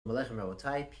Alechem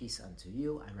Rabotai, peace unto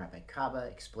you. I'm Rabbi Kaba,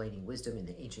 explaining wisdom in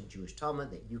the ancient Jewish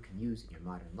Talmud that you can use in your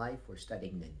modern life. We're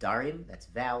studying Nedarim, that's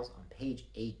vows, on page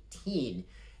 18.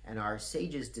 And our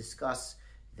sages discuss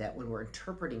that when we're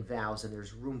interpreting vows and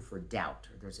there's room for doubt,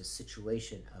 or there's a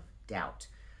situation of doubt,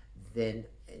 then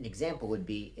an example would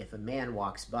be if a man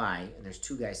walks by and there's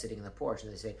two guys sitting on the porch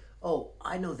and they say, "Oh,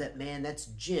 I know that man, that's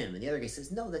Jim." And the other guy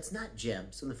says, "No, that's not Jim."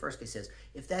 So the first guy says,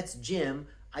 "If that's Jim,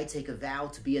 I take a vow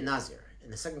to be a Nazir."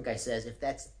 And the second guy says, "If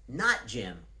that's not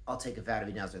Jim, I'll take a vow to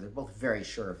be Nazir." They're both very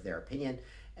sure of their opinion.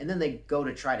 And then they go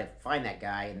to try to find that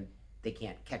guy and they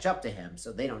can't catch up to him,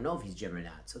 so they don't know if he's Jim or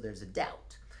not. So there's a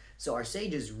doubt. So our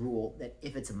sages rule that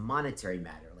if it's a monetary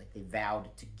matter, like they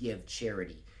vowed to give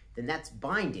charity, then that's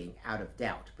binding out of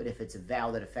doubt. But if it's a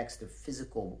vow that affects their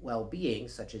physical well-being,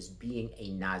 such as being a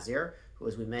Nazir, who,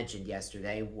 as we mentioned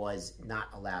yesterday, was not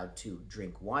allowed to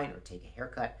drink wine or take a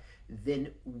haircut,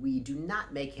 then we do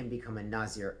not make him become a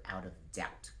Nazir out of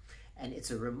doubt. And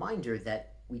it's a reminder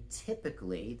that we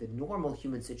typically, the normal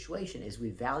human situation is we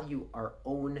value our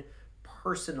own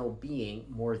personal being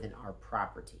more than our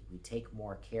property. We take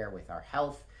more care with our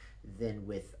health than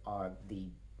with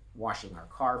the washing our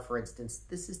car, for instance.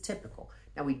 This is typical.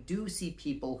 Now, we do see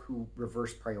people who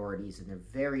reverse priorities and they're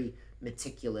very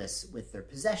meticulous with their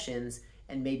possessions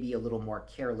and maybe a little more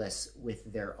careless with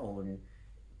their own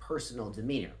personal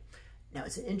demeanor. Now,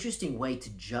 it's an interesting way to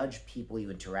judge people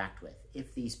you interact with.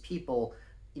 If these people,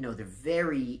 they're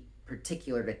very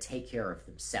particular to take care of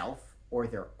themselves or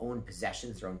their own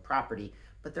possessions, their own property,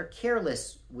 but they're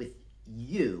careless with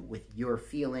you, with your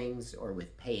feelings, or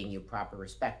with paying you proper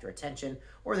respect or attention,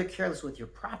 or they're careless with your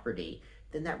property,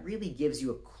 then that really gives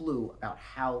you a clue about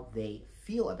how they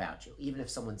feel about you. Even if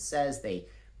someone says they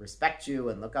respect you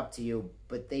and look up to you,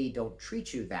 but they don't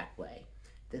treat you that way,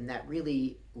 then that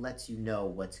really lets you know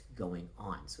what's going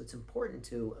on. So it's important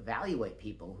to evaluate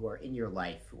people who are in your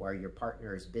life, who are your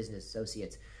partners, business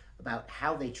associates, about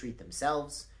how they treat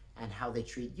themselves and how they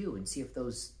treat you, and see if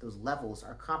those levels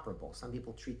are comparable. Some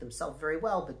people treat themselves very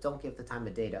well, but don't give the time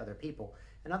of day to other people.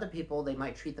 And other people, they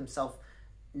might treat themselves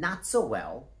not so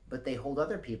well, but they hold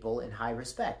other people in high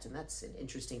respect. And that's an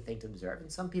interesting thing to observe.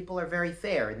 And some people are very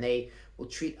fair, and they will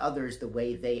treat others the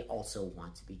way they also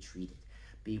want to be treated.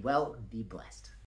 Be well, be blessed.